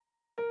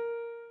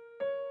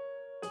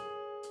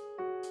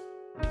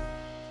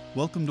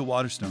Welcome to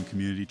Waterstone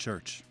Community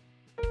Church.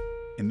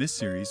 In this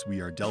series,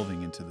 we are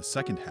delving into the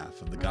second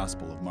half of the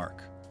Gospel of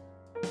Mark.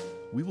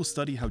 We will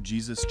study how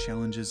Jesus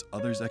challenges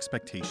others'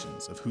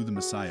 expectations of who the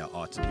Messiah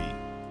ought to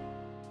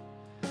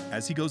be.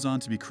 As he goes on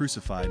to be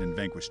crucified and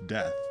vanquish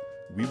death,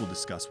 we will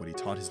discuss what he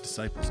taught his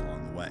disciples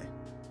along the way.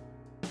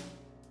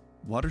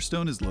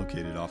 Waterstone is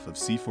located off of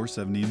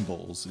C470 in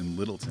Bowles in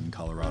Littleton,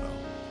 Colorado.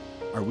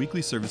 Our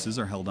weekly services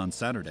are held on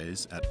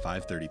Saturdays at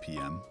 5:30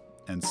 p.m.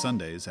 and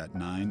Sundays at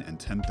 9 and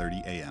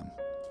 10:30 a.m.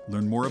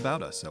 Learn more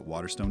about us at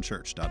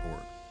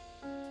waterstonechurch.org.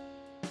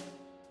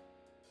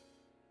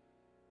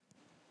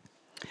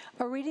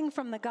 A reading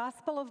from the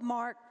Gospel of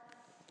Mark,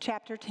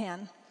 chapter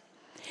 10.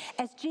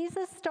 As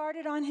Jesus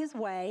started on his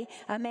way,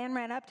 a man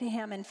ran up to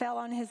him and fell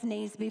on his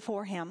knees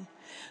before him.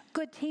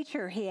 "Good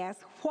teacher," he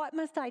asked, "what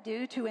must I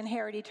do to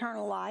inherit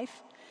eternal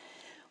life?"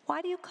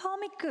 "Why do you call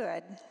me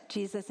good?"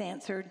 Jesus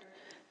answered.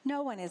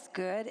 "No one is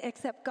good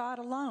except God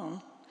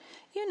alone.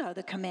 You know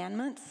the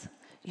commandments.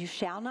 You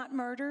shall not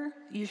murder.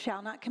 You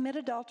shall not commit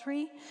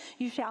adultery.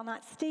 You shall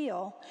not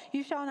steal.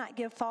 You shall not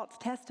give false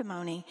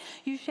testimony.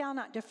 You shall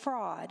not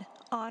defraud.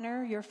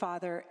 Honor your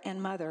father and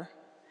mother."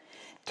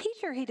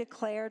 "Teacher," he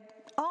declared,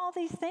 "all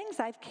these things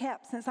I've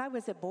kept since I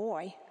was a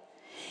boy."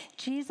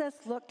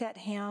 Jesus looked at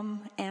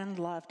him and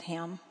loved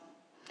him.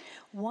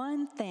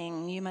 "One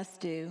thing you must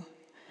do,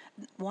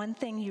 one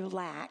thing you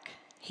lack,"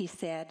 he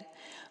said.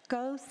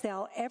 "Go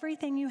sell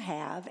everything you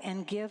have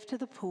and give to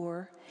the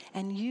poor,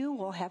 and you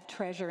will have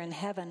treasure in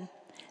heaven.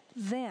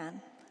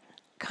 Then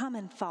come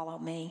and follow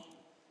me."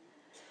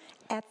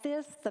 At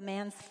this, the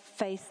man's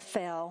face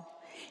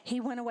fell. He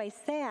went away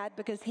sad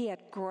because he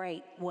had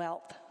great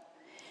wealth.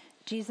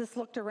 Jesus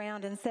looked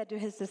around and said to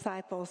his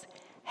disciples,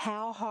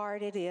 "How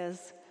hard it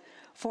is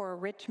for a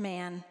rich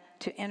man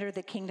to enter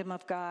the kingdom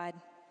of God."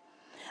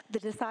 The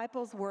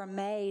disciples were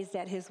amazed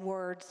at his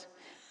words,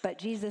 but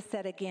Jesus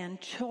said again,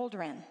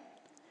 "Children,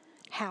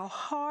 how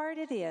hard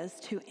it is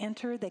to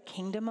enter the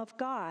kingdom of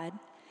God.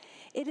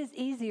 It is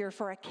easier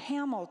for a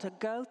camel to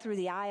go through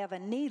the eye of a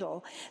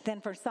needle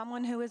than for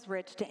someone who is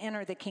rich to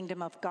enter the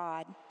kingdom of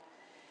God."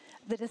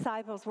 The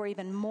disciples were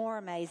even more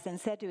amazed and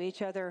said to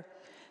each other,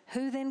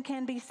 "Who then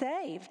can be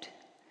saved?"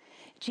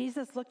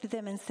 Jesus looked at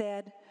them and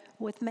said,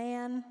 "With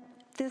man,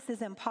 this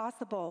is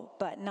impossible,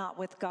 but not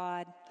with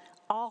God.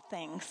 All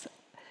things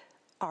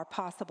are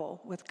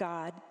possible with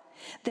God."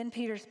 Then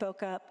Peter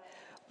spoke up,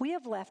 "We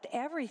have left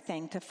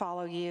everything to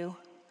follow you."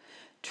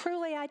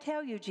 "Truly I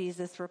tell you,"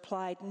 Jesus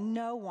replied,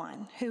 "no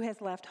one who has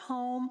left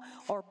home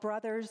or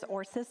brothers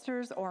or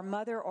sisters or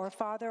mother or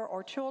father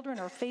or children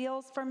or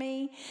fields for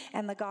me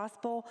and the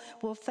gospel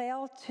will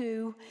fail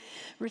to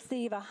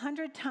receive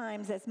 100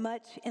 times as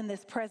much in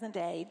this present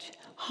age.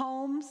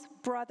 Homes,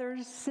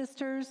 brothers,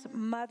 sisters,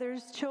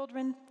 mothers,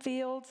 children,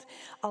 fields,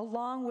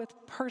 along with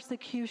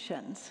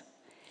persecutions,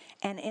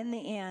 and in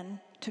the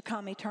end to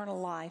come eternal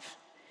life.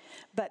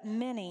 But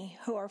many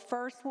who are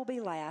first will be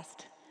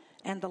last,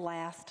 and the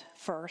last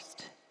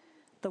first."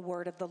 The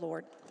word of the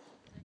Lord.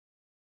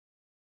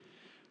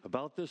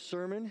 About this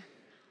sermon,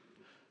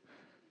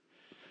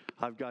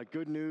 I've got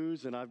good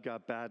news and I've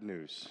got bad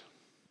news.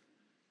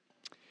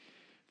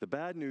 The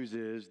bad news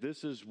is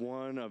this is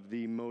one of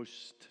the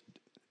most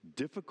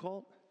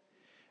difficult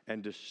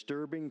and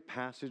disturbing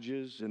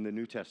passages in the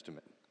New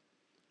Testament.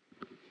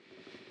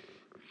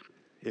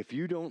 If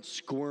you don't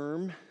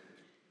squirm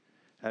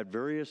at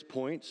various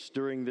points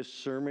during this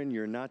sermon,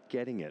 you're not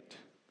getting it.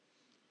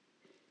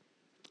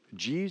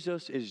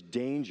 Jesus is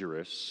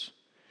dangerous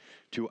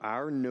to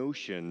our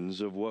notions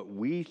of what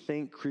we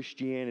think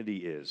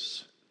Christianity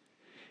is.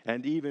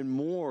 And even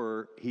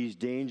more, he's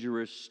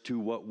dangerous to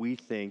what we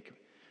think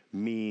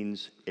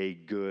means a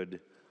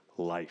good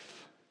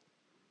life.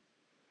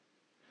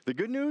 The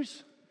good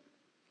news?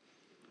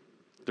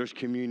 There's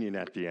communion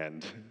at the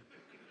end.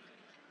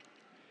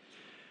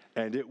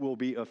 And it will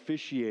be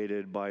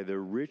officiated by the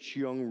rich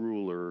young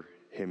ruler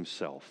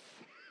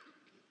himself,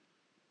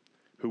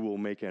 who will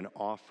make an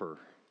offer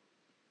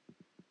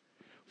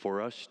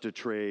for us to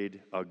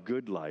trade a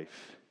good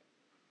life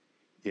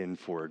in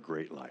for a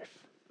great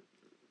life.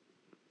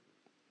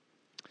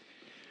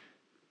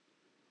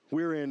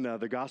 We're in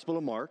the Gospel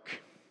of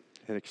Mark,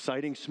 an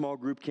exciting small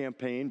group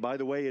campaign. By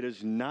the way, it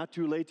is not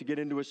too late to get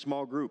into a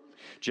small group.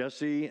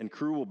 Jesse and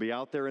crew will be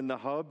out there in the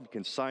hub. You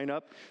can sign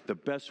up. The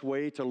best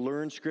way to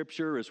learn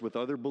Scripture is with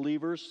other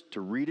believers, to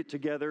read it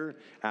together,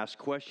 ask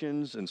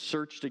questions, and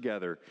search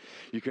together.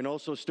 You can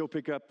also still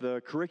pick up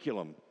the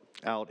curriculum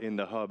out in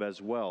the hub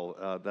as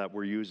well that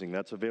we're using.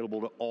 That's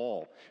available to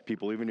all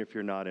people, even if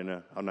you're not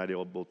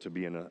able to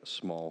be in a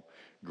small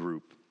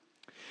group.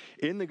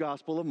 In the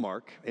Gospel of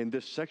Mark, in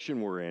this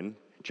section we're in,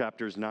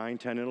 chapters 9,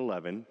 10, and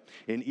 11,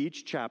 in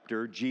each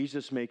chapter,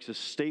 Jesus makes a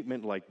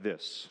statement like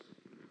this.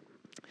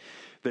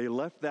 They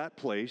left that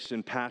place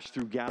and passed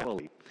through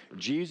Galilee.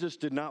 Jesus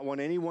did not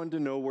want anyone to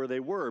know where they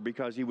were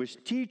because he was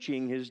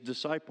teaching his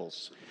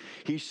disciples.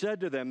 He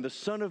said to them, "The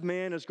Son of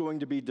Man is going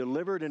to be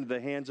delivered into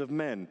the hands of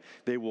men.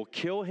 They will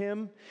kill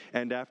him,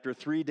 and after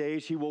 3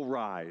 days he will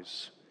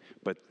rise."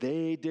 But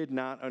they did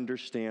not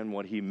understand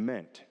what he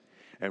meant.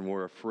 and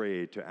were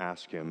afraid to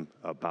ask him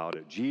about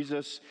it.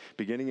 Jesus,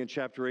 beginning in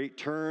chapter 8,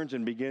 turns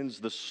and begins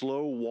the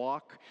slow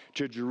walk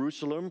to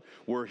Jerusalem,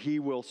 where he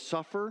will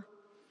suffer,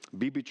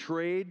 be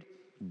betrayed,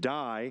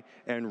 die,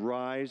 and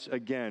rise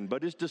again.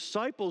 But his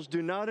disciples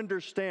do not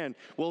understand,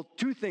 well,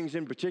 two things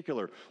in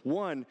particular.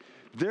 One,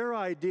 their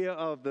idea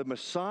of the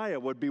Messiah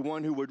would be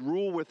one who would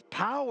rule with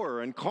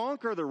power and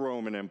conquer the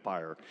Roman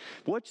Empire.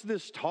 What's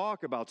this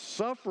talk about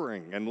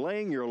suffering and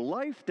laying your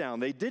life down?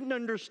 They didn't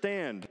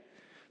understand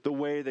the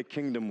way the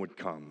kingdom would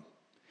come.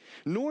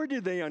 Nor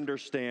did they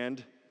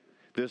understand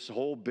this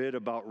whole bit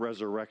about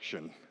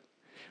resurrection.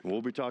 And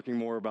we'll be talking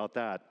more about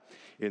that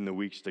in the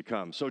weeks to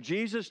come. So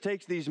Jesus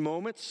takes these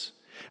moments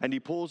and he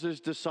pulls his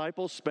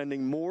disciples,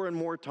 spending more and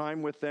more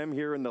time with them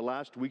here in the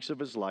last weeks of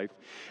his life.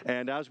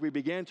 And as we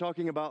began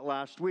talking about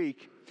last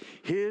week,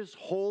 his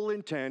whole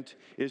intent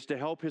is to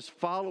help his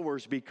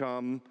followers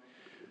become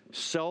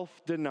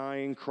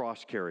self-denying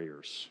cross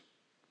carriers.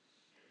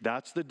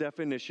 That's the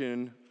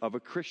definition of a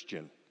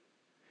Christian.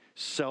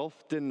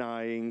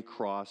 Self-denying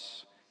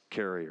cross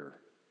carrier.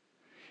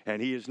 And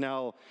he is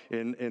now,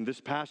 in this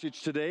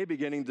passage today,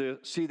 beginning to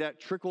see that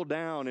trickle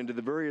down into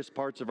the various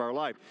parts of our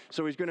life.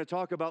 So he's going to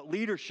talk about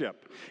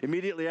leadership.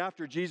 Immediately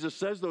after Jesus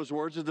says those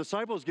words, the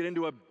disciples get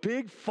into a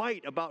big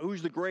fight about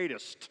who's the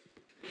greatest.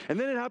 And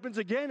then it happens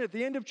again at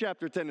the end of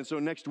chapter 10. And so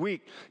next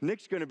week,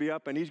 Nick's going to be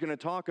up and he's going to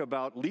talk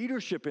about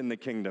leadership in the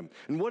kingdom.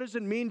 And what does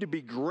it mean to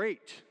be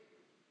great?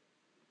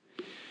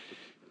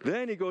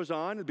 Then he goes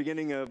on at the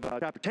beginning of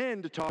chapter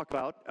 10 to talk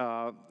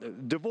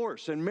about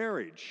divorce and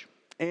marriage.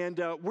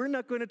 And we're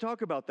not going to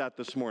talk about that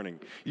this morning.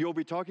 You'll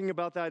be talking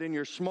about that in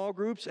your small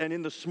groups, and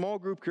in the small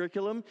group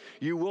curriculum,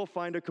 you will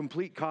find a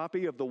complete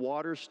copy of the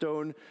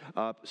Waterstone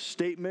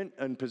statement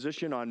and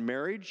position on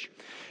marriage.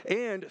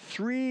 And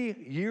 3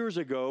 years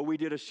ago, we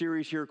did a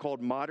series here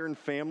called Modern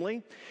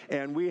Family,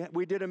 and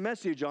we did a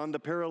message on the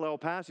parallel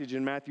passage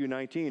in Matthew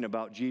 19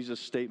 about Jesus'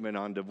 statement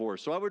on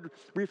divorce. So I would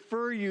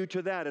refer you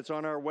to that. It's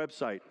on our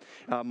website,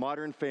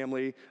 Modern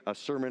Family, a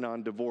sermon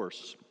on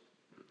divorce.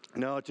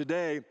 Now,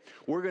 today,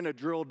 we're going to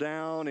drill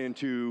down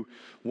into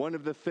one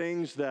of the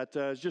things that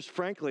is just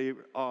frankly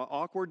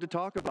awkward to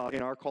talk about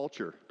in our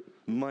culture: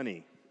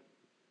 money.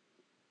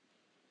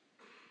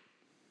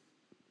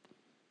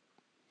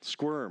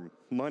 Squirm,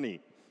 money.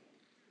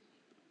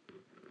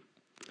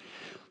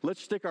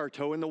 Let's stick our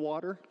toe in the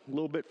water a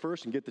little bit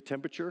first and get the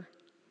temperature.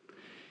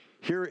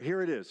 Here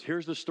it is.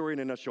 Here's the story in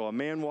a nutshell. A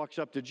man walks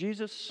up to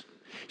Jesus.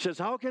 He says,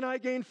 "How can I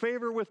gain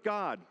favor with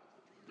God?"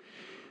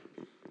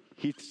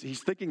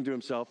 He's thinking to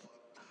himself,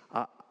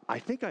 I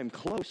think I'm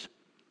close.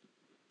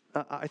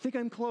 I think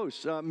I'm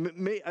close.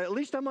 At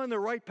least I'm on the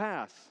right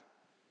path.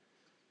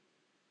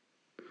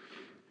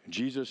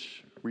 Jesus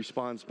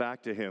responds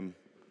back to him,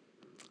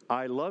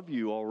 "I love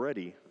you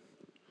already,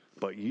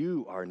 but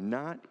you are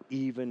not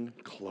even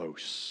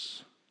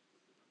close.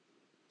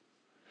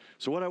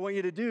 So what I want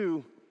you to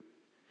do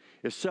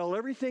is sell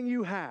everything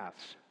you have.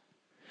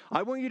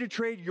 I want you to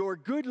trade your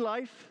good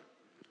life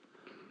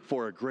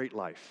for a great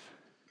life."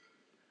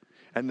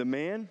 And the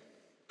man,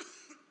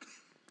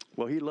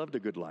 well, he loved a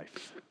good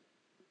life,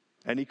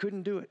 and he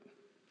couldn't do it.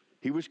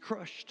 He was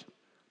crushed,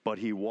 but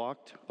he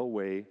walked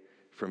away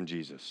from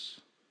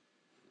Jesus.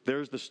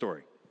 There's the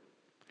story.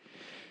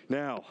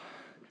 Now,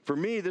 for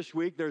me this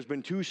week, there's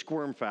been 2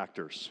 squirm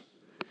factors.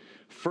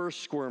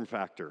 First squirm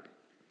factor,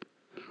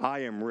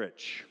 I am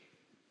rich.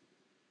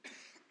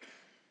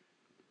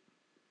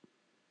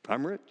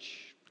 I'm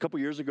rich. A couple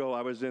years ago,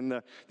 I was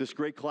in this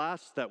great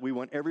class that we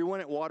want everyone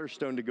at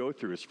Waterstone to go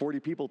through. It's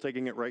 40 people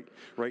taking it right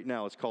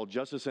now. It's called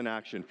Justice in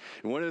Action.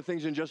 And one of the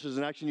things in Justice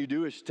in Action you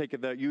do is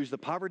use the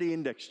poverty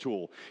index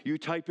tool. You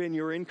type in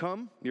your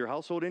income, your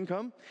household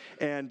income,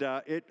 and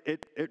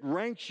it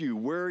ranks you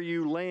where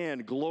you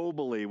land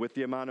globally with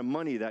the amount of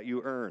money that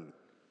you earn.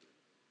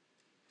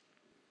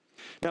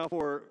 Now,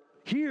 for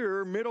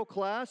here, middle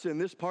class in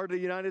this part of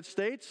the United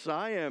States,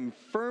 I am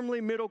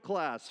firmly middle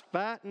class,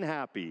 fat and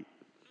happy.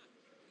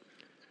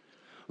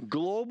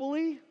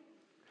 Globally,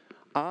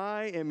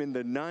 I am in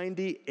the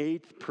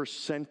 98th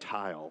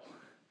percentile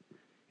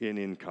in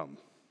income.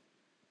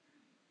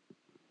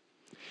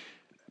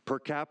 Per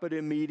capita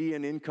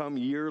median income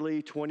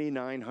yearly,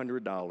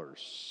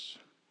 $2,900.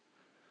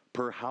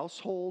 Per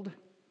household,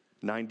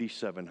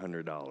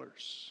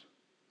 $9,700.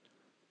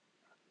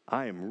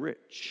 I am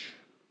rich.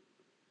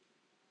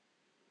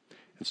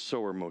 And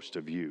so are most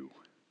of you.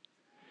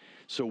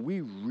 So we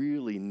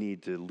really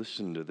need to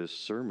listen to this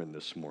sermon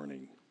this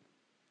morning.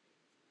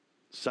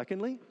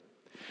 Secondly,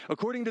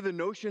 according to the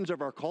notions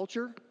of our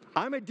culture,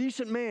 I'm a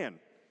decent man.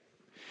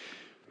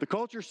 The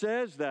culture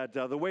says that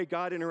the way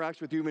God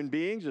interacts with human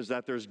beings is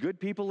that there's good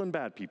people and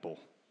bad people.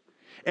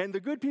 And the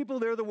good people,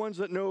 they're the ones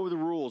that know the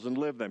rules and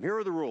live them. Here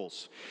are the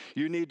rules.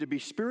 You need to be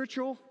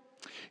spiritual.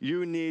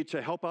 You need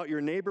to help out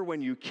your neighbor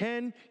when you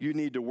can. You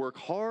need to work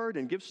hard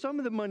and give some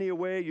of the money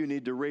away. You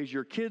need to raise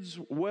your kids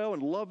well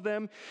and love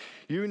them.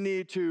 You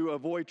need to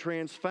avoid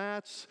trans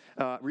fats,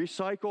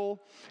 recycle,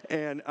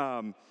 and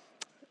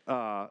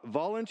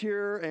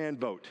volunteer and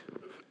vote.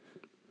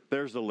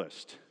 There's the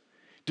list.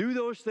 Do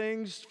those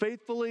things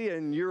faithfully,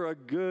 and you're a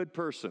good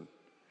person.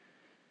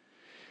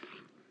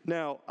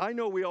 Now, I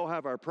know we all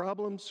have our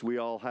problems. We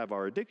all have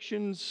our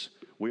addictions.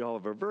 We all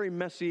have a very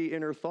messy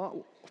inner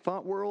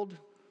thought world.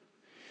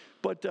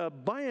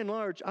 But by and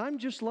large, I'm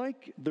just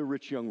like the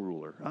rich young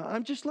ruler.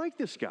 I'm just like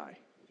this guy.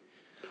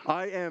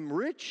 I am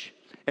rich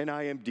and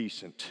I am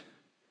decent.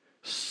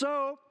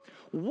 So,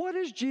 what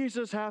does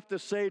Jesus have to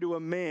say to a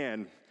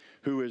man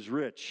who is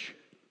rich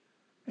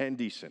and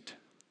decent?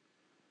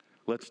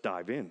 Let's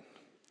dive in.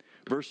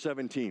 Verse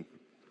 17.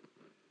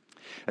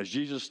 As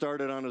Jesus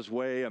started on his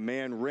way, a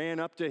man ran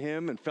up to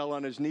him and fell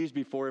on his knees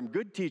before him.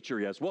 Good teacher,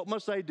 he asked, what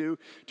must I do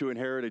to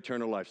inherit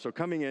eternal life? So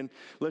coming in,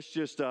 let's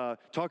just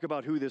talk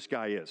about who this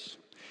guy is.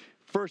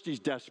 First,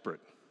 he's desperate.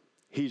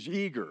 He's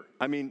eager.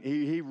 I mean,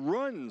 he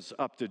runs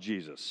up to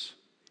Jesus.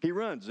 He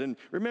runs. And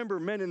remember,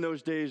 men in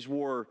those days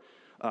wore,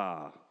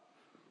 not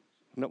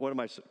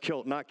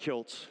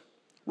kilts,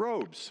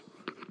 robes.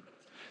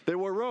 They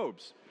wore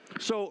robes.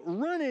 So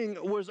running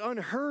was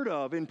unheard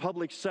of in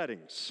public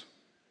settings.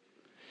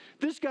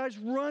 This guy's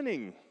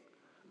running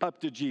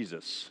up to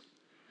Jesus,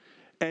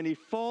 and he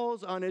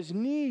falls on his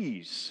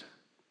knees.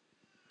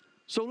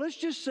 So let's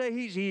just say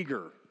he's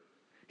eager.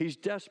 He's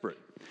desperate.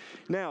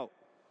 Now,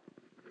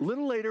 a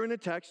little later in the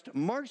text,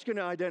 Mark's going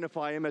to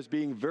identify him as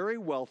being very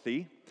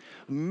wealthy.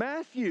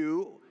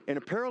 Matthew, in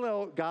a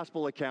parallel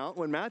gospel account,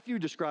 when Matthew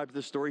describes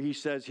this story, he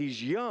says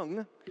he's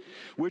young,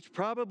 which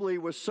probably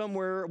was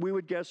somewhere, we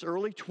would guess,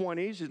 early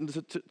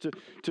 20s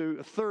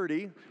to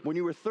 30. When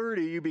you were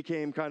 30, you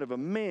became kind of a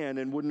man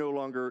and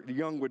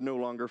young would no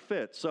longer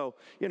fit. So,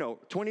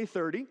 20,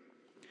 30.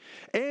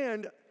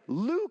 And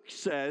Luke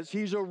says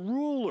he's a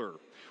ruler,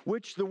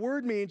 which the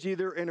word means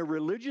either in a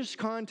religious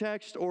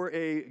context or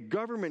a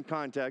government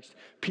context.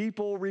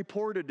 People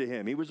reported to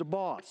him. He was a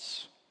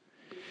boss.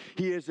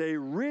 He is a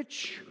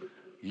rich,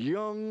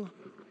 young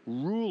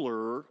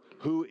ruler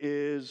who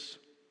is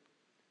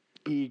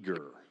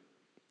eager.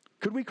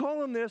 Could we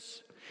call him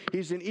this?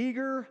 He's an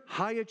eager,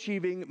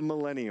 high-achieving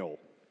millennial.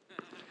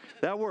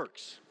 That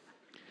works.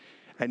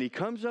 And he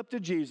comes up to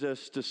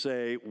Jesus to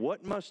say,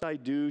 what must I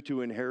do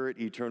to inherit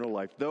eternal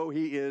life? Though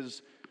he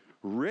is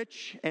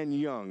rich and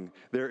young,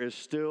 there is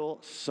still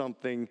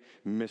something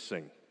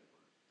missing.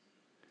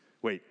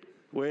 Wait.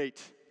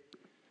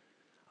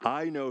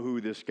 I know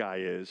who this guy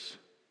is.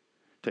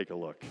 Take a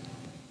look.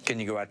 Can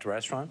you go out to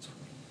restaurants?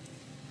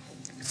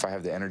 If I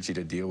have the energy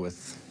to deal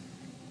with,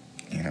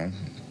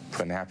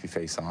 putting a happy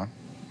face on,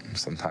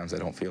 sometimes I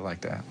don't feel like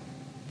that.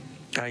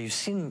 Now, you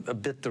seem a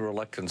bit the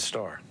reluctant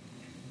star.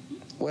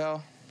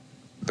 Well,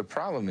 the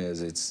problem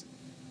is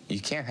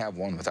you can't have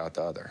one without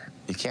the other.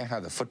 You can't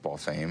have the football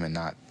fame and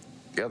not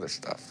the other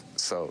stuff.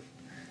 So,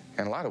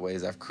 in a lot of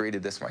ways, I've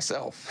created this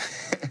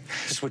myself.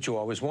 Just what you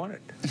always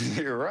wanted.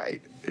 You're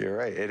right.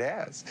 It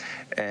has.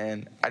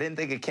 And I didn't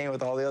think it came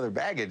with all the other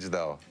baggage,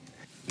 though.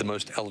 The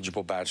most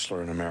eligible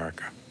bachelor in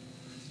America.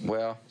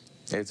 Well,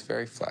 it's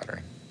very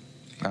flattering.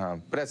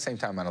 But at the same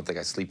time, I don't think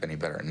I sleep any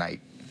better at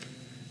night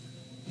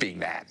being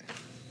that.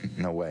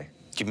 No way.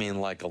 Do you mean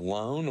like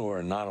alone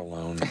or not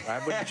alone?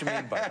 What did you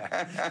mean by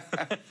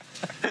that?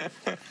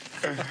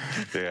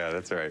 Yeah,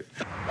 that's right.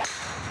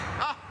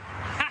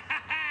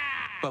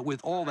 But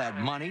with all that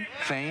money,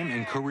 fame,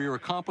 and career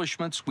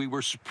accomplishments, we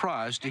were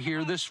surprised to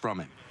hear this from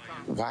him.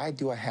 Why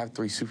do I have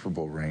 3 Super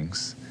Bowl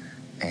rings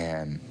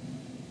and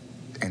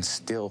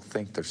still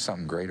think there's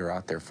something greater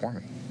out there for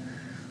me?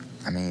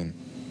 I mean,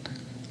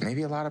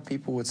 maybe a lot of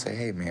people would say,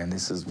 hey, man,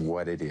 this is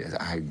what it is.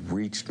 I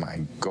reached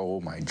my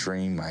goal, my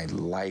dream, my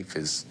life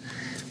is...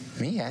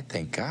 Me, I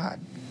think, God,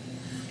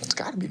 it's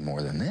got to be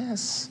more than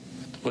this.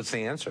 What's the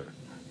answer?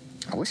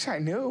 I wish I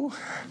knew.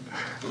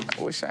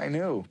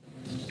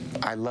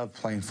 I love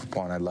playing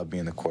football, and I love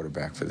being the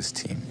quarterback for this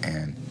team.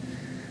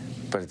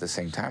 But at the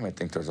same time, I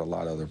think there's a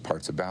lot of other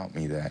parts about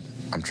me that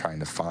I'm trying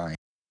to find.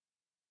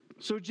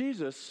 So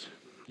Jesus,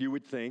 you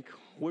would think,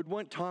 would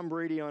want Tom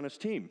Brady on his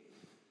team.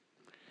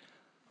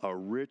 A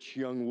rich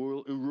young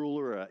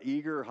ruler, an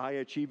eager,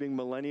 high-achieving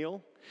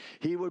millennial.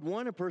 He would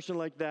want a person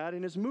like that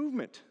in his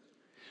movement.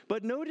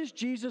 But notice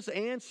Jesus'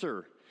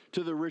 answer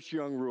to the rich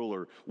young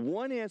ruler.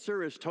 One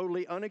answer is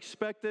totally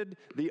unexpected.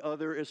 The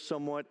other is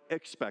somewhat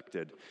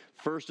expected.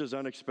 First is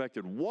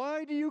unexpected.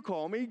 Why do you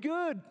call me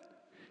good?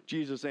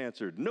 Jesus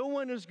answered, no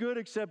one is good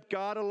except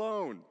God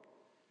alone.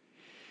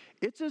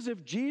 It's as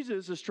if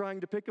Jesus is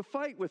trying to pick a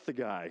fight with the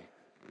guy.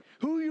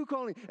 Who are you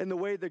calling? And the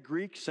way the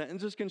Greek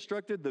sentence is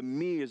constructed, the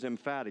me is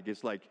emphatic.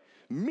 It's like,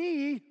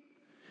 me?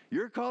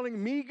 You're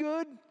calling me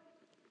good?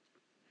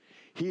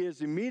 He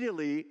is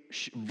immediately,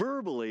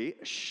 verbally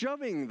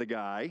shoving the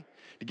guy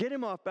to get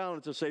him off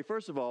balance to say,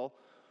 first of all,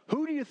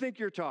 who do you think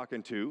you're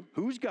talking to?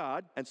 Who's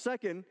God? And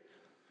second,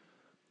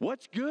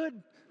 what's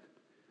good?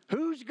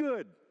 Who's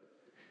good?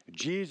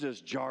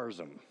 Jesus jars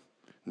him,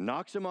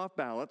 knocks him off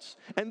balance,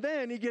 and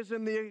then he gives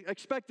him the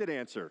expected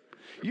answer.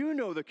 You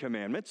know the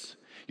commandments.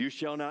 You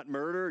shall not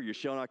murder, you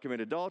shall not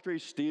commit adultery,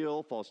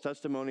 steal, false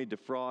testimony,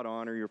 defraud,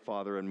 honor your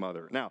father and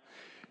mother. Now,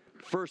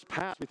 first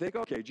pass, we think,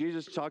 okay,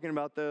 Jesus is talking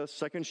about the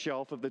second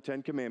shelf of the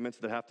Ten Commandments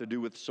that have to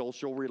do with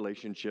social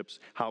relationships,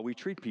 how we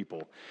treat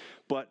people.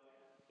 But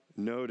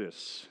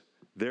notice,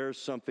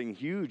 there's something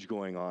huge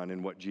going on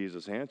in what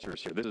Jesus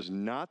answers here. This is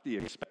not the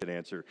expected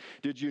answer.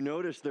 Did you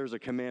notice there's a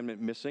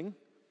commandment missing?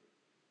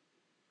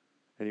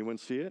 Anyone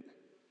see it?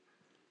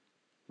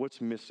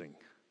 What's missing?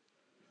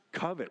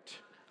 Covet.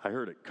 I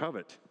heard it,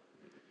 covet.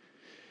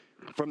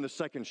 From the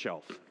second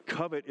shelf.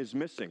 Covet is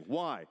missing.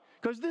 Why?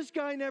 Because this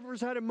guy never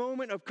has had a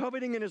moment of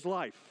coveting in his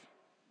life.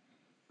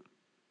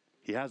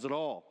 He has it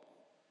all.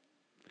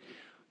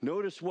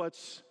 Notice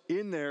what's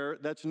in there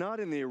that's not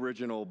in the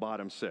original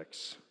bottom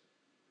six.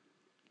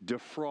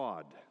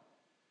 Defraud.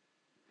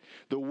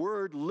 The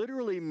word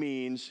literally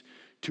means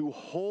to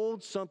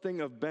hold something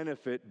of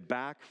benefit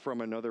back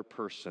from another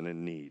person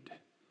in need.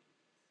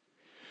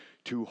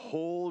 To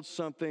hold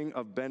something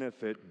of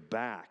benefit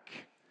back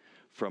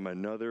from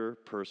another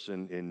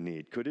person in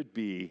need. Could it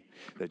be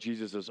that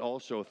Jesus is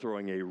also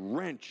throwing a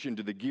wrench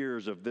into the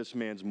gears of this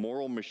man's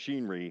moral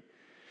machinery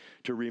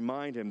to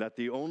remind him that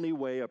the only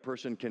way a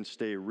person can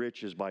stay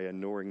rich is by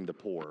ignoring the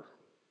poor?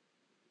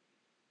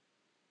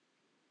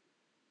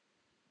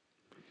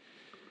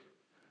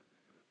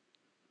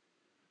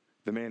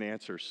 The man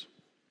answers,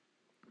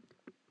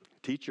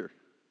 "Teacher,"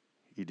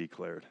 he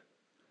declared,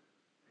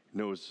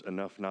 knows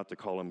enough not to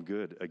call him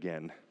good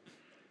again.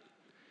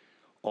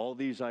 "All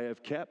these I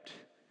have kept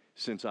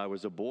since I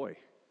was a boy."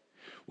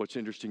 What's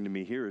interesting to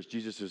me here is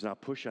Jesus does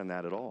not push on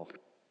that at all.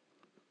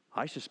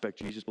 I suspect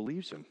Jesus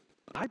believes him.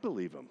 I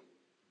believe him.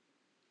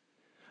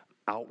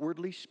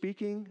 Outwardly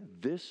speaking,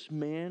 this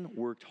man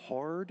worked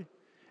hard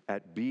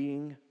at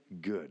being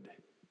good.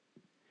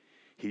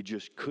 He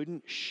just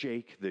couldn't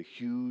shake the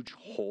huge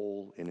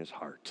hole in his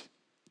heart.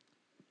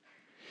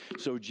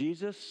 So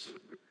Jesus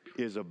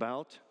is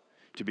about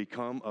to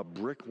become a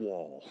brick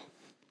wall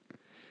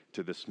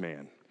to this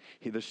man.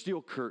 The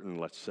steel curtain,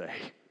 let's say.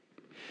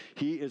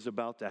 He is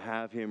about to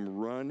have him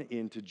run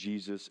into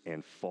Jesus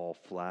and fall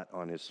flat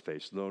on his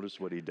face. Notice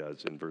what he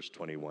does in verse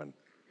 21.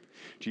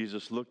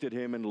 Jesus looked at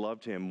him and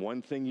loved him.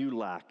 "One thing you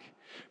lack.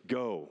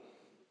 Go,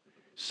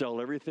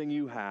 sell everything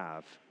you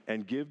have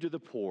and give to the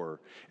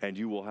poor, and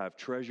you will have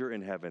treasure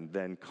in heaven.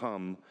 Then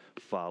come,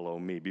 follow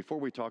me." Before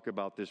we talk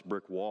about this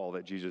brick wall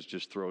that Jesus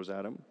just throws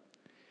at him,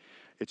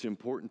 it's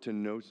important to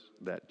note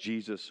that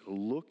Jesus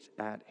looked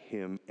at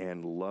him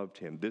and loved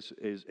him. This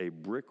is a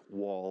brick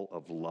wall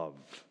of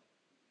love.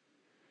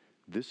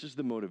 This is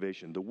the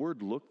motivation. The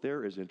word "look"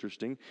 there is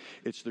interesting.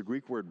 It's the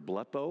Greek word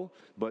blepo,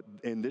 but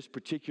in this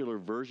particular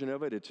version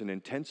of it, it's an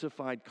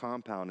intensified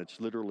compound. It's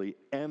literally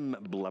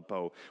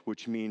blepo,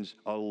 which means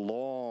a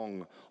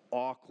long,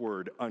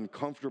 awkward,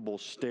 uncomfortable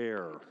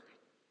stare.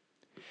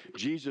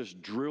 Jesus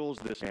drills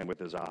this man with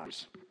his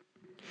eyes.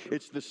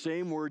 It's the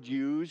same word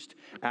used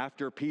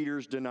after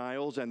Peter's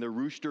denials and the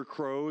rooster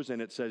crows, and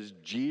it says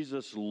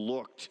Jesus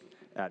looked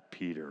at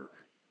Peter.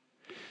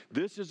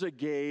 This is a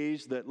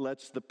gaze that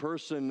lets the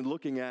person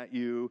looking at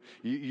you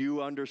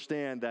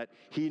understand that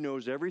he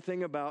knows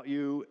everything about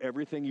you,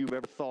 everything you've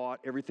ever thought,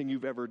 everything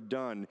you've ever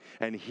done,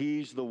 and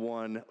he's the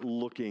one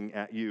looking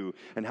at you.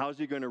 And how's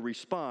he going to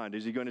respond?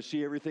 Is he going to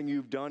see everything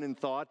you've done and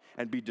thought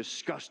and be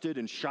disgusted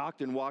and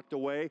shocked and walked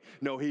away?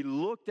 No, he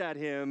looked at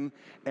him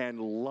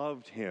and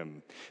loved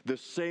him. The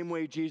same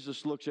way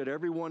Jesus looks at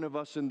every one of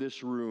us in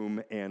this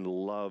room and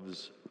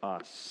loves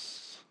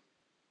us.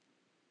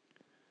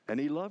 And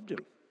he loved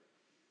him.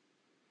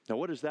 Now,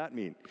 what does that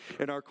mean?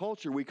 In our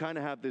culture, we kind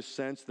of have this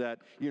sense that,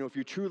 if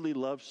you truly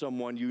love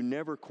someone, you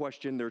never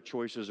question their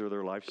choices or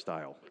their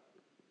lifestyle.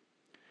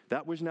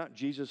 That was not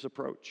Jesus'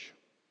 approach.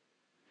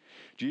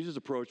 Jesus'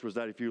 approach was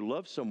that if you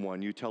love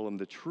someone, you tell them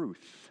the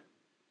truth.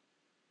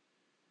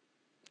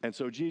 And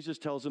so Jesus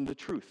tells them the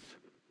truth.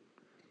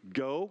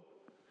 Go,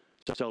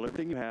 sell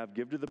everything you have,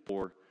 give to the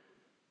poor,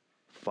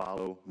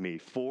 follow me.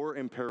 4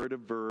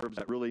 imperative verbs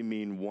that really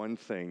mean one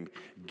thing.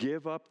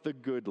 Give up the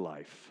good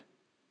life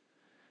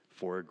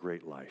for a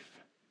great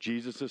life.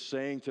 Jesus is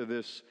saying to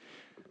this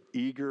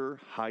eager,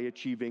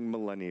 high-achieving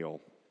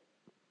millennial,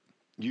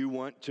 you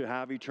want to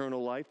have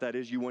eternal life? That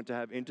is, you want to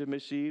have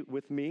intimacy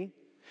with me?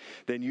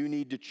 Then you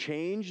need to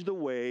change the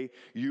way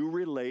you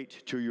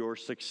relate to your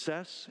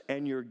success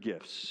and your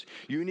gifts.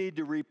 You need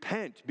to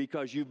repent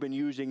because you've been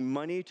using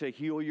money to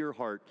heal your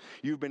heart.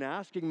 You've been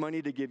asking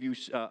money to give you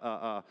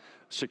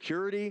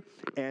security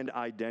and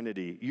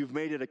identity. You've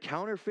made it a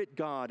counterfeit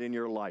God in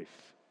your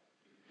life.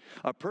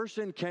 A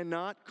person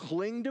cannot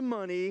cling to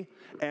money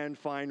and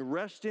find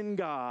rest in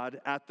God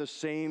at the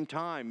same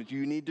time.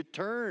 You need to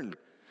turn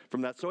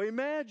from that. So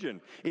imagine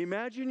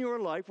your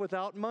life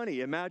without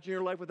money. Imagine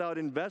your life without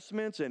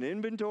investments and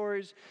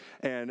inventories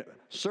and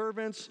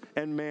servants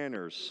and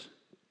manners.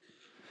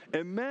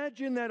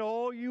 Imagine that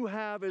all you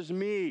have is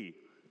me.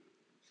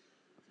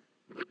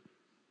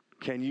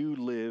 Can you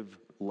live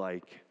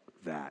like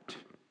that?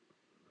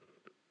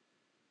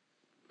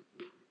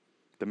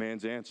 The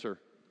man's answer.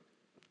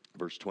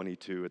 Verse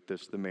 22, at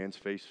this the man's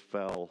face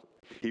fell.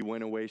 He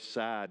went away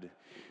sad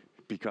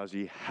because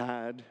he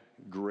had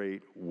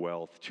great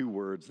wealth. Two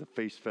words. The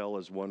face fell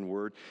as one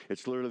word.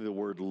 It's literally the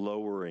word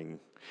lowering.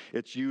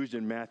 It's used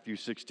in Matthew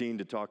 16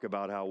 to talk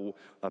about how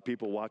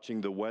people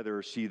watching the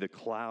weather see the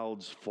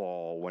clouds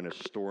fall when a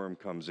storm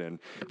comes in.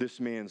 This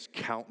man's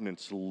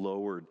countenance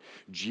lowered.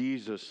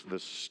 Jesus, the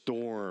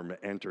storm,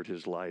 entered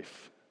his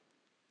life.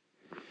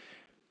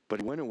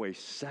 But he went away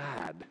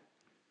sad.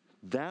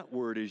 That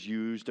word is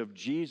used of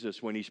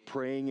Jesus when he's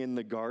praying in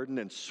the garden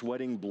and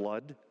sweating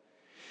blood.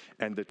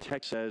 And the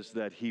text says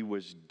that he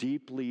was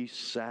deeply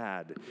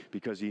sad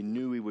because he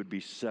knew he would be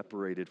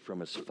separated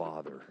from his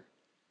Father.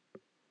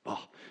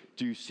 Oh,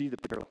 do you see the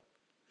parallel?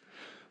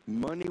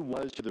 Money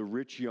was to the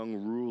rich young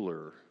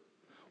ruler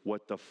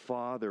what the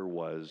Father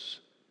was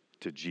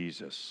to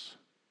Jesus.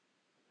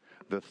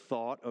 The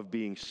thought of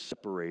being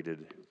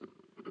separated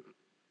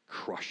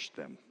crushed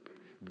them.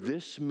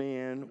 This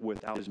man,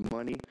 without his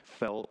money,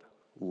 felt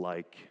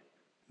like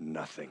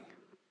nothing.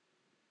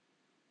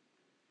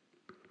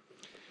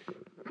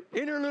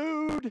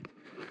 Interlude!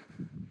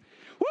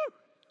 Woo!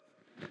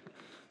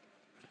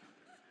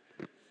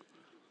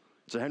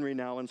 It's a Henry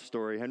Nouwen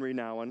story. Henry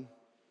Nouwen,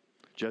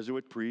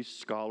 Jesuit priest,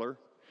 scholar,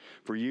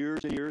 for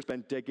years and years,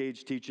 spent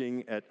decades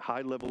teaching at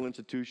high-level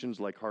institutions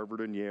like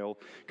Harvard and Yale,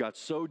 got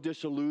so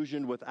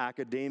disillusioned with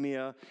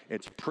academia,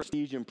 its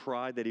prestige and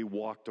pride, that he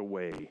walked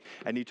away.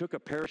 And he took a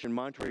parish in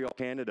Montreal,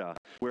 Canada,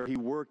 where he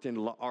worked in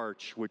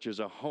L'Arche, which is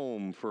a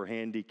home for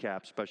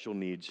handicapped special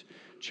needs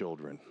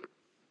children.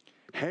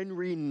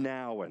 Henry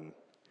Nouwen,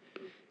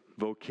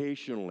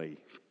 vocationally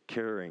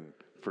caring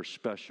for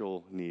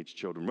special needs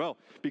children. Well,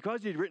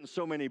 because he'd written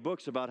so many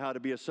books about how to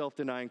be a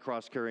self-denying,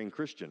 cross-carrying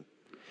Christian,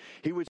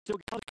 he would still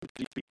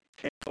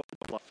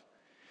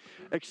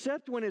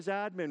except when his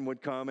admin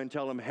would come and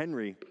tell him,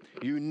 Henry,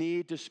 you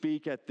need to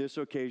speak at this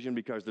occasion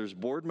because there's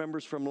board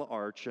members from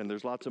L'Arche and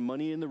there's lots of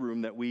money in the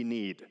room that we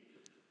need.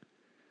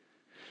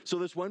 So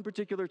this one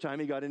particular time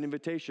he got an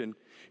invitation.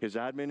 His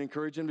admin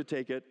encouraged him to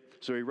take it.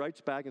 So he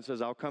writes back and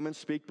says, I'll come and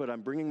speak, but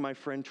I'm bringing my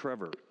friend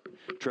Trevor.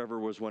 Trevor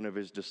was one of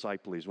his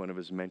disciples, one of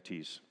his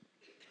mentees.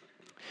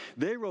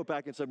 They wrote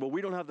back and said, well,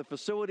 we don't have the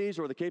facilities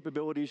or the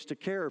capabilities to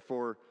care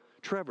for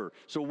Trevor.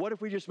 So what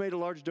if we just made a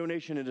large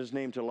donation in his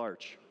name to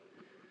L'Arche?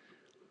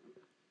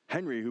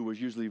 Henry, who was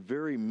usually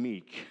very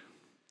meek,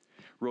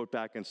 wrote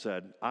back and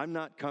said, I'm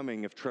not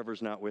coming if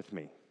Trevor's not with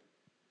me.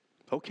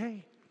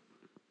 Okay,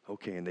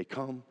 and they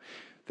come.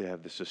 They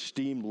have this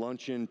esteemed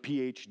luncheon,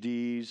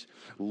 PhDs,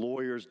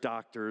 lawyers,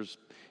 doctors,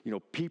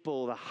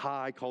 people, the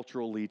high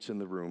cultural elites in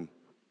the room.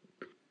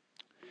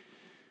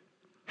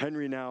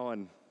 Henry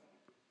Nouwen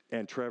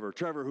and Trevor,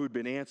 who'd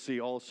been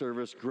antsy all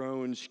service,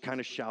 groans,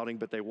 kind of shouting,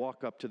 but they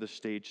walk up to the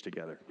stage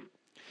together.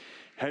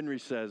 Henry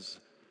says,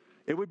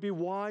 it would be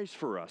wise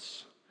for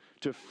us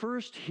to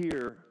first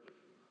hear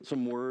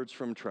some words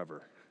from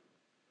Trevor.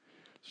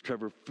 So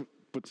Trevor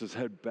puts his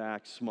head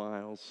back,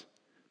 smiles,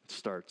 and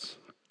starts.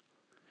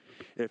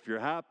 If you're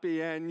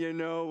happy and you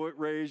know it,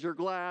 raise your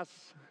glass.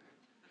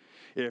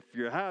 If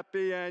you're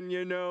happy and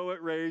you know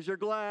it, raise your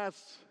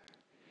glass.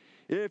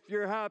 If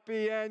you're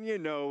happy and you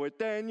know it,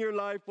 then your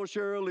life will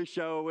surely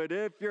show it.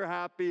 If you're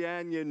happy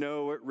and you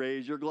know it,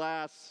 raise your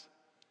glass.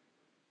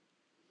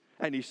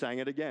 And he sang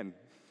it again.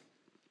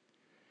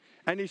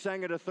 And he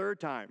sang it a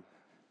third time.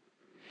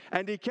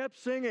 And he kept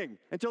singing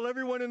until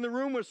everyone in the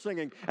room was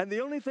singing. And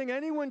the only thing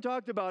anyone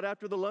talked about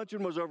after the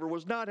luncheon was over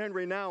was not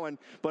Henry Nouwen,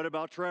 but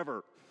about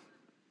Trevor.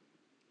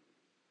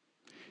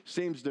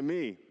 Seems to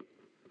me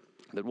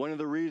that one of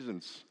the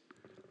reasons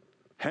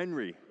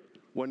Henry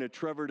wanted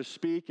Trevor to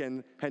speak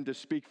and to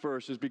speak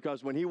first is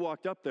because when he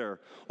walked up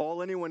there,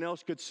 all anyone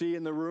else could see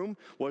in the room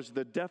was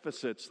the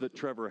deficits that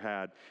Trevor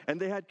had. And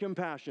they had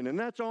compassion, and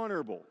that's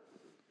honorable.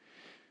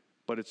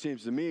 But it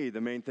seems to me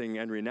the main thing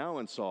Henry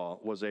Nouwen saw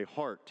was a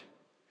heart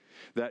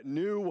that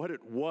knew what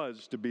it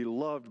was to be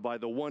loved by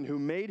the one who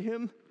made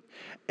him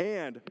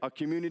and a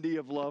community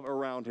of love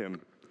around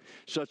him,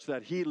 such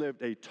that he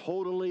lived a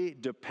totally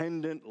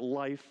dependent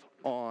life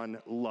on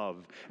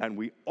love. And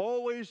we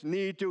always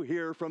need to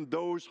hear from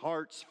those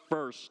hearts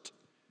first.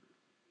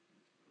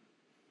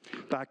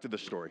 Back to the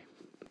story.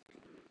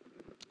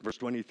 Verse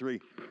 23.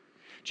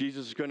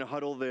 Jesus is going to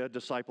huddle the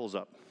disciples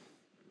up.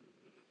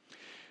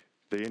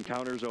 The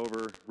encounter's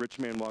over. Rich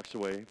man walks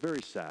away.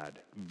 Very sad.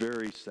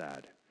 Very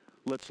sad.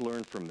 Let's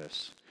learn from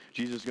this.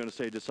 Jesus is going to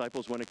say,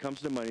 disciples, when it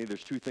comes to money,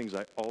 there's two things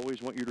I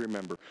always want you to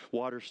remember.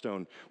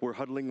 Waterstone, we're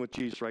huddling with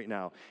Jesus right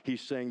now.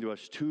 He's saying to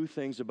us two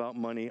things about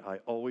money I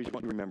always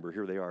want you to remember.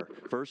 Here they are.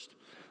 First,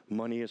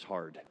 money is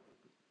hard.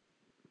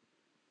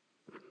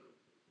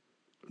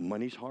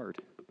 Money's hard.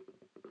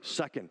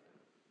 Second,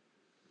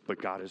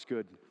 but God is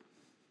good.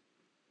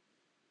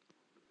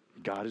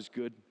 God is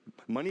good.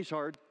 Money's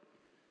hard.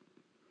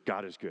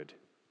 God is good.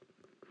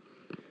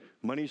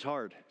 Money's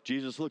hard.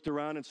 Jesus looked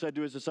around and said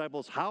to his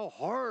disciples, how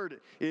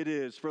hard it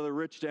is for the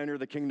rich to enter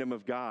the kingdom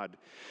of God.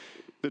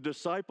 The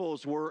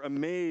disciples were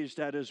amazed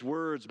at his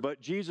words,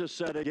 but Jesus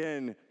said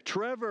again,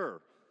 children,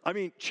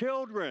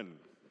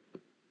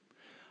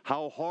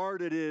 how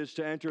hard it is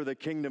to enter the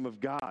kingdom of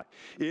God.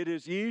 It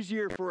is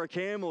easier for a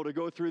camel to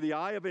go through the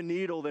eye of a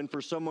needle than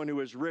for someone who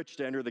is rich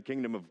to enter the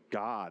kingdom of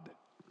God.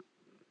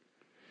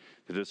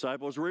 The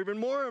disciples were even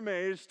more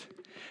amazed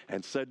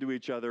and said to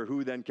each other,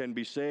 who then can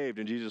be saved?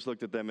 And Jesus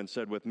looked at them and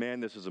said, with man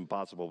this is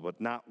impossible, but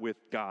not with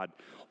God.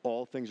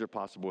 All things are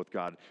possible with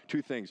God.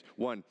 Two things.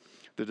 One,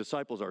 the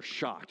disciples are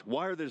shocked.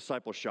 Why are the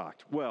disciples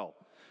shocked? Well,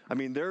 I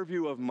mean, their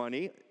view of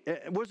money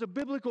was a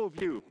biblical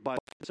view by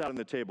what's out on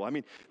the table. I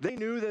mean, they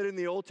knew that in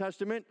the Old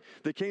Testament,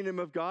 the kingdom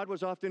of God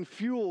was often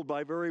fueled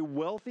by very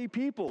wealthy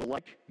people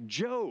like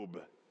Job,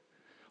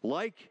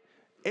 like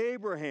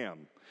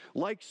Abraham,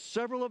 like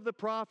several of the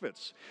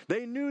prophets.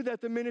 They knew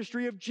that the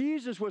ministry of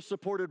Jesus was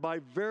supported by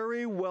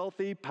very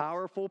wealthy,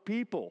 powerful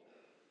people,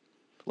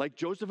 like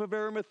Joseph of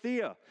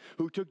Arimathea,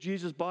 who took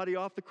Jesus' body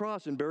off the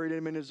cross and buried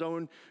him in his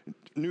own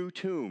new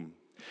tomb.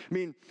 I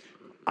mean,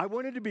 I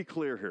wanted to be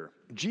clear here.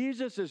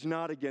 Jesus is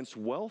not against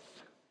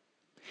wealth.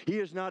 He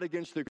is not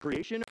against the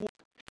creation of wealth.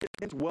 He is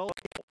against wealth.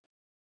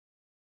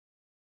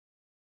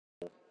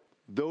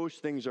 Those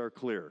things are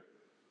clear.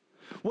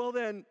 Well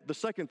then, the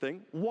second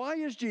thing, why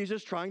is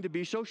Jesus trying to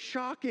be so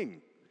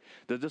shocking?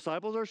 The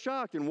disciples are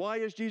shocked, and why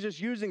is Jesus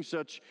using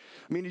such,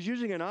 he's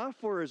using an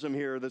aphorism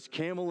here, this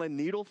camel and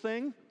needle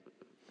thing.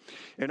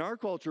 In our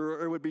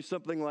culture, it would be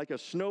something like a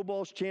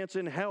snowball's chance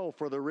in hell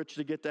for the rich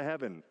to get to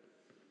heaven.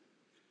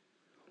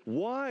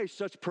 Why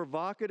such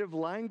provocative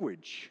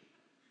language?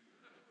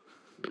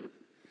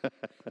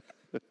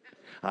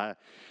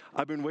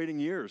 I've been waiting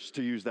years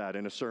to use that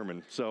in a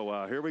sermon,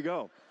 so here we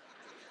go.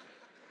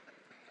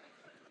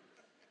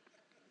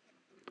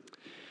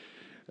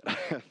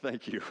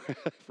 Thank you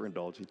for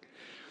indulging.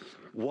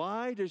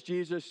 Why does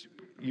Jesus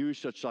use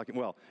such shocking?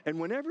 Well, and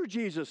whenever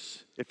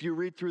Jesus, if you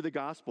read through the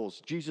Gospels,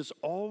 Jesus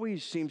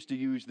always seems to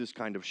use this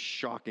kind of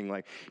shocking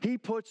light. He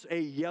puts a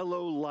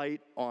yellow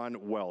light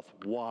on wealth.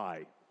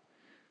 Why?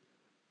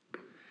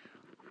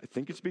 I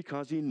think it's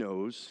because he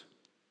knows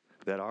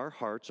that our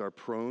hearts are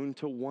prone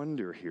to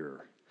wonder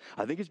here.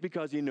 I think it's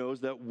because he knows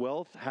that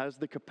wealth has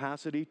the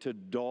capacity to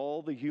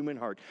dull the human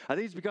heart. I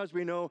think it's because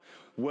we know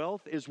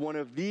wealth is one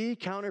of the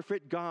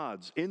counterfeit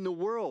gods in the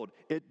world.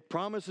 It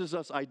promises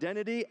us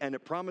identity and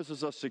it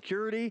promises us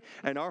security,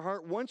 and our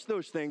heart wants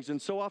those things, and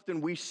so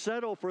often we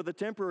settle for the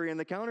temporary and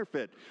the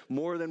counterfeit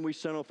more than we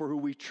settle for who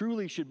we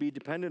truly should be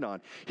dependent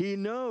on. He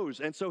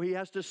knows, and so he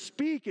has to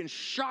speak in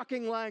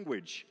shocking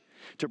language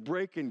to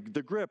break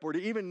the grip or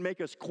to even make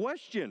us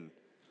question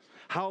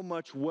how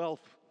much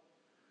wealth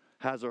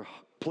has a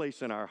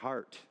place in our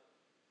heart.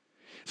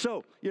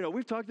 So,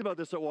 we've talked about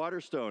this at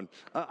Waterstone.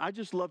 I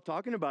just love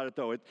talking about it,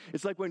 though.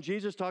 It's like when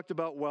Jesus talked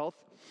about wealth,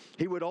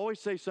 he would always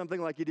say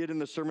something like he did in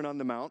the Sermon on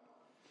the Mount.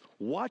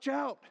 Watch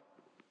out.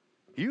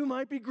 You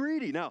might be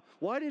greedy. Now,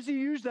 why does he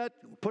use that,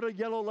 put a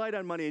yellow light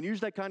on money and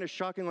use that kind of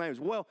shocking language?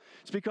 Well,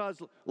 it's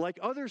because, like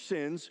other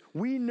sins,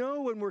 we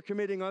know when we're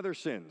committing other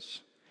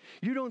sins.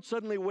 You don't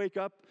suddenly wake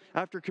up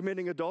after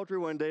committing adultery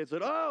one day and say,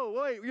 oh,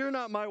 wait, you're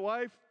not my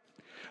wife.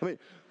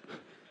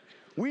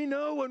 We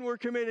know when we're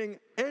committing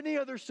any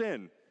other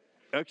sin,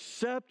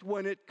 except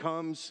when it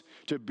comes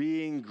to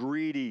being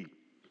greedy.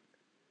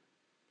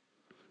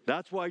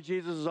 That's why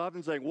Jesus is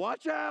often saying,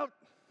 watch out.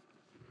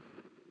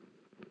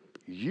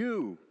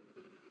 You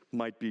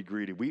might be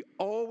greedy. We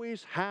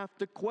always have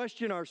to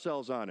question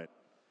ourselves on it.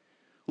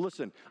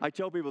 Listen, I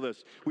tell people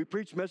this. We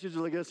preach messages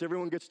like this,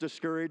 everyone gets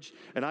discouraged,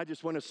 and I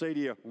just want to say to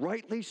you,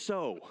 rightly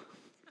so.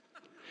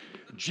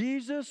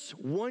 Jesus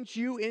wants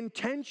you in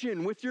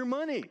tension with your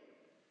money.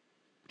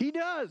 He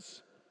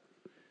does.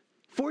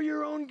 For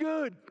your own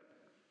good.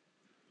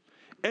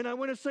 And I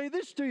want to say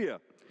this to you.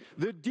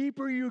 The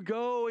deeper you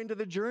go into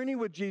the journey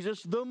with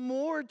Jesus, the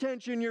more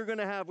tension you're going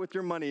to have with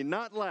your money,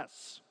 not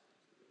less.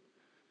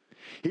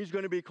 He's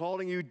going to be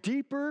calling you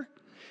deeper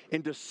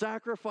into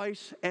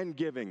sacrifice and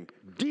giving.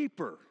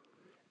 Deeper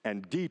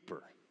and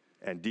deeper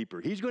and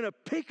deeper. He's going to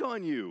pick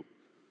on you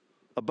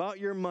about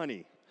your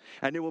money.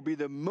 And it will be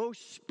the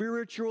most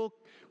spiritual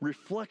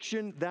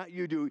reflection that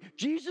you do.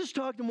 Jesus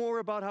talked more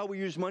about how we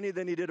use money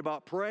than he did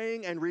about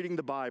praying and reading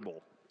the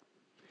Bible.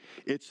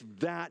 It's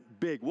that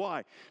big.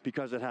 Why?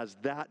 Because it has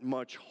that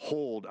much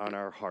hold on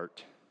our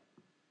heart.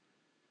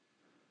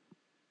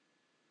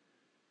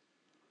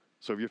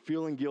 So if you're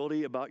feeling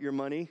guilty about your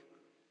money,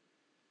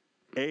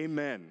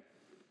 amen.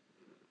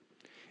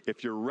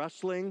 If you're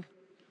wrestling,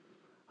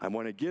 I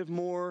want to give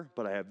more,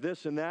 but I have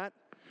this and that,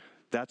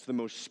 that's the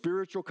most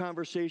spiritual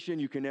conversation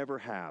you can ever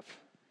have.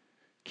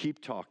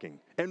 Keep talking.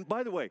 And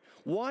by the way,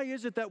 why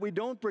is it that we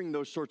don't bring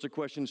those sorts of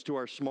questions to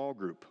our small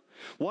group?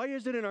 Why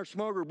is it in our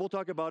small group we'll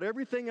talk about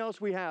everything else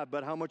we have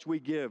but how much we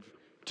give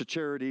to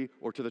charity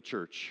or to the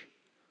church?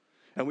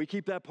 And we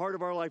keep that part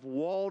of our life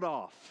walled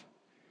off.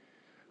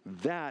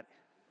 That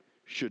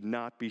should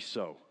not be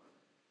so,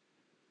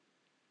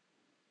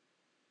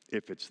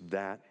 if it's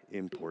that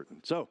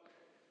important. So,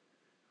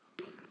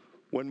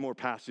 one more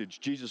passage.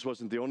 Jesus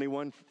wasn't the only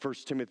one. 1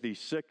 Timothy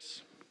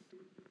 6.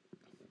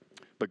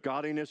 But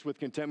godliness with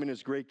contentment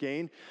is great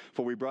gain,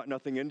 for we brought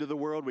nothing into the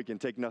world, we can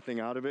take nothing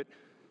out of it.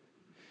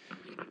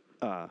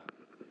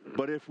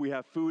 But if we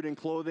have food and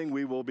clothing,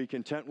 we will be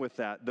content with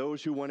that.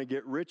 Those who want to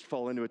get rich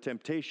fall into a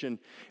temptation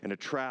and a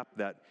trap,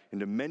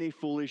 into many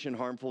foolish and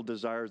harmful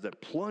desires that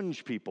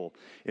plunge people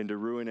into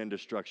ruin and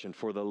destruction.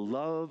 For the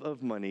love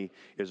of money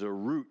is a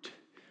root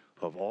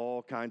of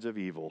all kinds of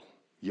evil.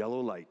 Yellow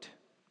light.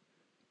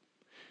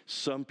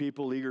 Some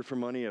people eager for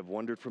money have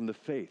wandered from the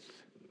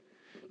faith,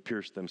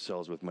 pierced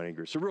themselves with money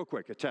greed. So real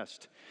quick, a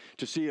test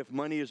to see if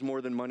money is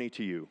more than money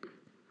to you.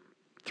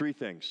 3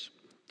 things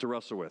to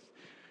wrestle with.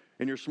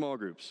 In your small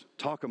groups,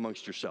 talk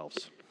amongst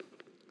yourselves.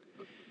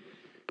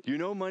 You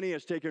know money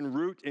has taken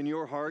root in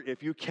your heart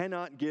if you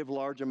cannot give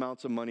large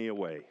amounts of money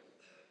away.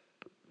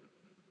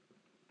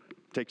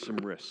 Take some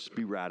risks.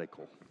 Be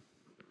radical.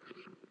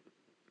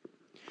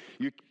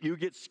 You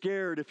get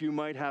scared if you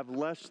might have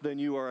less than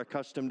you are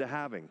accustomed to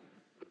having.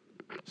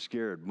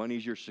 Scared.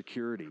 Money's your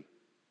security.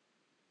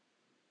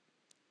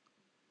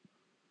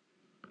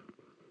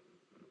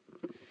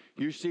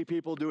 You see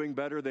people doing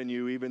better than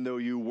you even though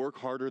you work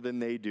harder than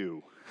they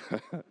do.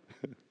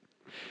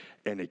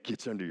 And it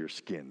gets under your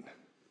skin.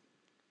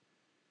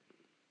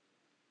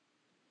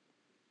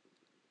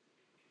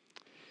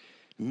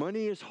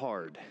 Money is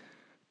hard.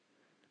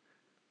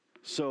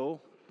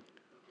 So,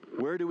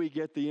 where do we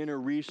get the inner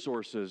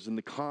resources and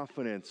the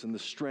confidence and the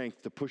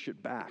strength to push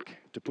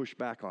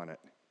back on it?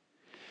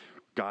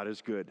 God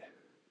is good.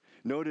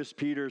 Notice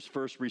Peter's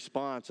first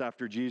response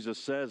after Jesus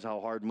says how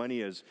hard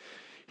money is.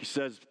 He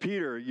says,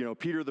 Peter,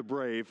 Peter the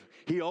brave,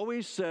 he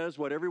always says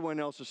what everyone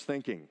else is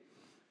thinking.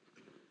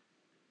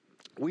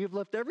 We have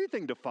left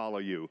everything to follow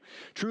you.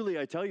 Truly,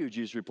 I tell you,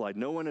 Jesus replied,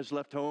 no one has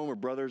left home or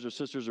brothers or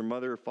sisters or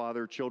mother or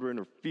father, children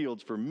or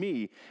fields for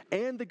me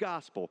and the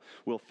gospel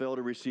will fail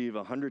to receive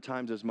 100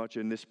 times as much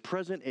in this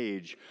present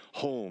age,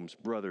 homes,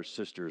 brothers,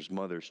 sisters,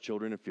 mothers,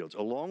 children, and fields,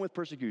 along with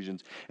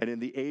persecutions, and in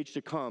the age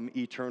to come,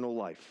 eternal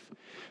life.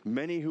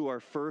 Many who are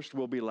first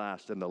will be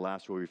last, and the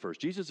last will be first.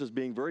 Jesus is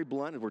being very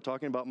blunt. If we're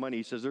talking about money,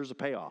 he says there's a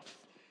payoff.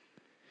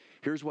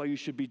 Here's why you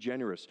should be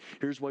generous.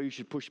 Here's why you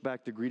should push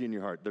back the greed in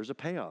your heart. There's a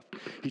payoff.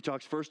 He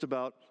talks first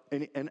about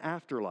an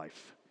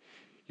afterlife.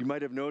 You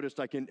might have noticed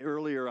I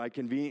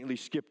conveniently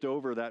skipped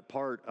over that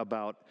part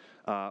about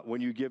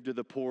when you give to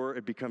the poor,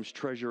 it becomes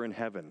treasure in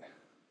heaven.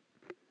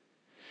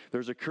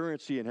 There's a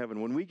currency in heaven.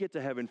 When we get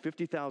to heaven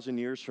 50,000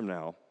 years from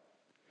now,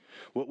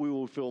 what we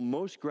will feel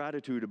most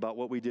gratitude about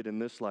what we did in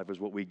this life is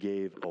what we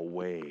gave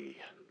away.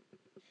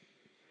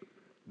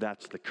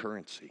 That's the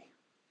currency.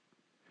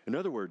 In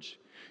other words,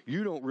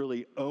 you don't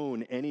really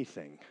own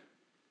anything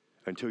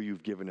until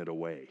you've given it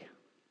away.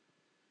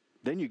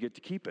 Then you get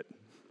to keep it.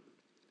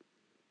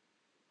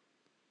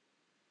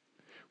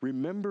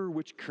 Remember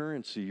which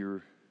currency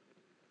you're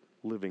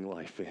living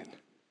life in.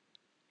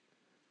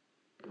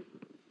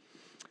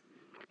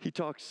 He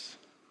talks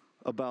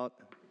about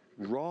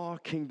raw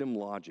kingdom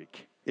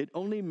logic. It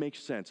only makes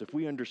sense if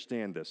we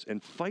understand this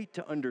and fight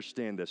to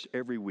understand this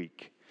every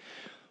week.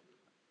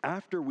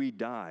 After we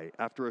die,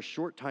 after a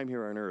short time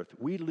here on earth,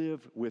 we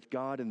live with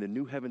God in the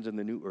new heavens and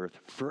the new earth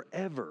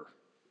forever.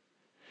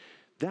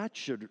 That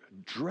should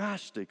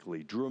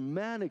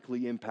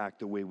dramatically impact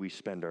the way we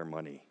spend our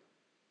money.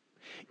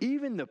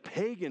 Even the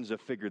pagans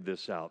have figured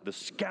this out. The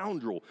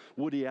scoundrel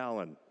Woody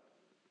Allen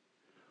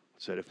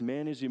said, if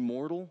man is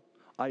immortal,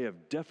 I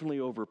have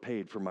definitely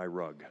overpaid for my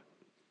rug.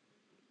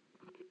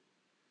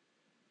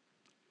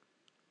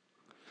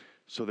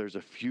 So there's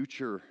a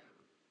future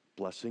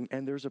blessing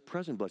and there's a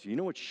present blessing. You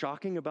know what's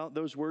shocking about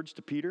those words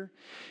to Peter?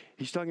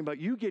 He's talking about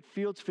you get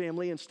fields,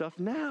 family, and stuff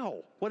now.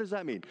 What does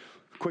that mean?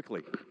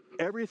 Quickly.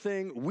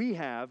 Everything we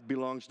have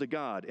belongs to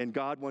God, and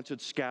God wants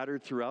it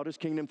scattered throughout his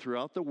kingdom,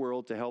 throughout the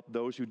world, to help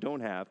those who don't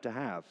have to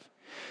have.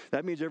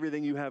 That means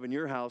everything you have in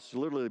your house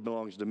literally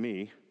belongs to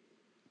me.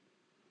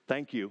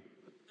 Thank you.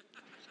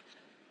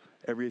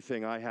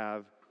 Everything I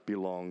have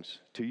belongs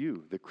to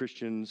you. The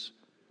Christians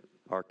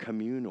are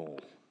communal.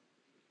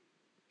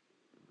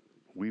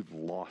 We've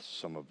lost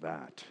some of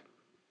that.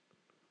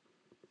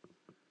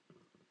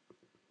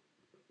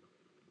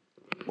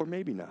 Or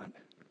maybe not.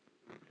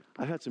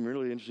 I've had some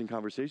really interesting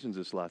conversations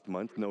this last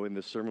month, knowing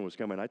this sermon was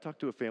coming. I talked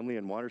to a family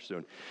in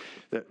Waterstone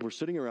that were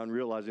sitting around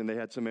realizing they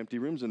had some empty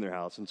rooms in their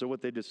house. And so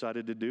what they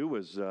decided to do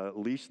was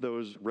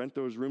rent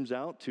those rooms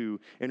out to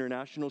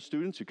international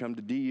students who come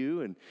to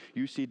DU and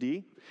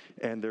UCD,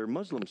 and they're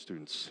Muslim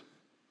students.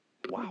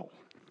 Wow.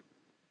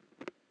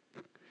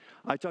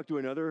 I talked to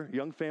another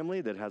young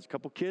family that has a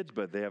couple kids,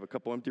 but they have a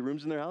couple empty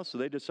rooms in their house, so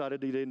they decided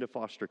to get into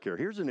foster care.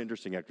 Here's an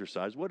interesting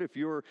exercise. What if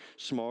your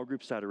small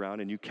group sat around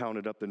and you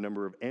counted up the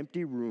number of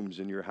empty rooms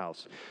in your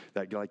house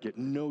that get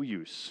no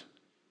use?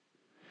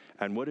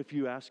 And what if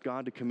you asked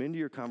God to come into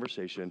your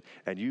conversation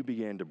and you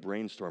began to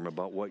brainstorm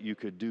about what you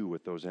could do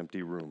with those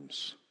empty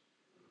rooms?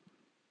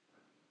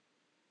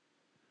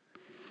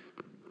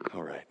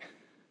 All right.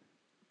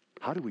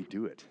 How do we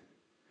do it?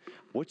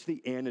 What's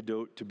the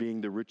antidote to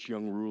being the rich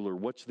young ruler?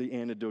 What's the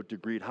antidote to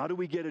greed? How do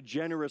we get a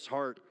generous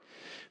heart?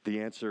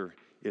 The answer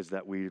is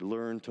that we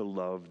learn to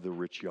love the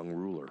rich young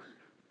ruler.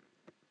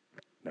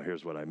 Now,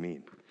 here's what I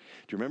mean. Do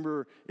you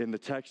remember in the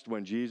text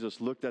when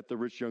Jesus looked at the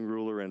rich young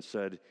ruler and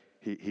said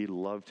he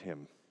loved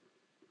him?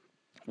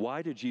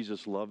 Why did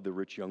Jesus love the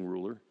rich young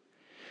ruler?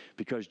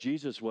 Because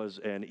Jesus was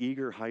an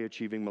eager,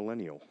 high-achieving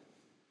millennial,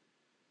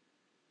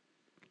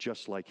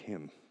 just like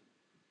him.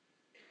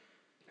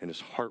 And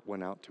his heart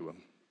went out to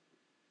him,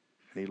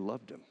 and he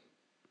loved him.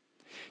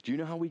 Do you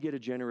know how we get a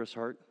generous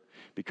heart?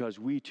 Because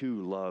we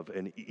too love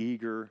an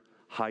eager,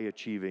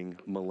 high-achieving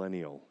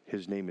millennial.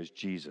 His name is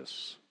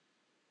Jesus.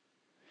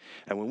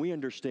 And when we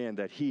understand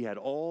that he had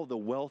all the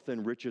wealth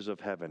and riches of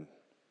heaven,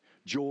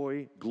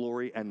 joy,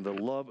 glory, and the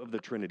love of the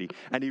Trinity,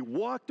 and he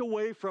walked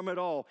away from it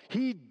all,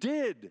 he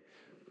did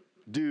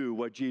do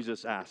what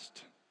Jesus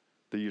asked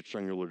the rich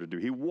young ruler to do.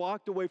 He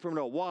walked away from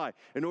it all. Why?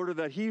 In order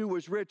that he who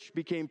was rich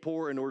became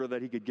poor, in order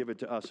that he could give it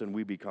to us and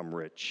we become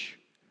rich.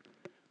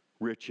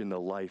 Rich in the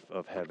life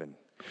of heaven.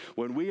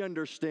 When we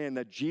understand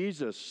that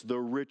Jesus, the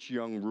rich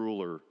young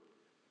ruler,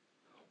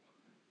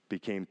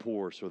 became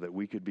poor so that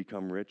we could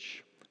become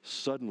rich,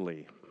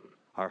 suddenly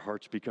our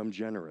hearts become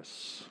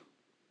generous.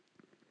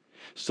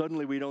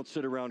 Suddenly we don't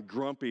sit around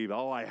grumpy,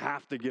 oh, I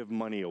have to give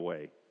money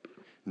away.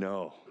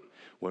 No.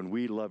 When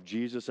we love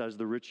Jesus as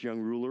the rich young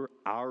ruler,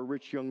 our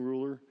rich young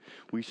ruler,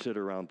 we sit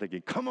around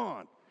thinking, come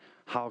on,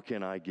 how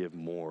can I give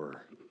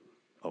more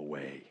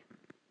away?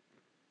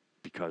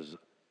 Because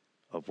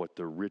of what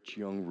the rich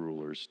young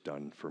ruler's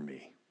done for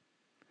me.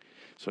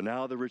 So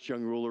now the rich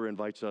young ruler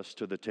invites us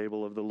to the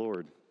table of the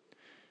Lord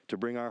to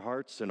bring our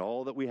hearts and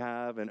all that we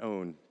have and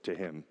own to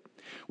him.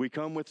 We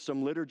come with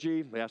some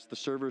liturgy. We ask the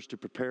servers to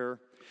prepare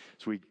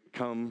as we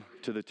come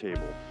to the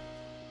table.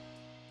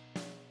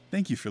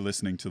 Thank you for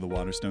listening to the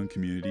Waterstone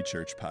Community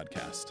Church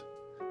podcast.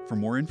 For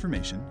more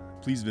information,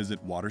 please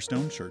visit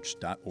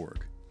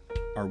waterstonechurch.org.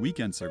 Our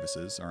weekend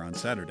services are on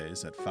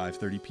Saturdays at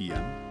 5:30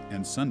 p.m.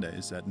 and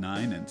Sundays at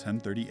 9 and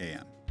 10:30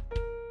 a.m.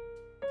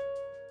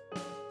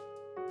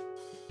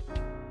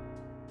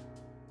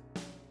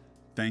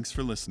 Thanks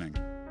for listening.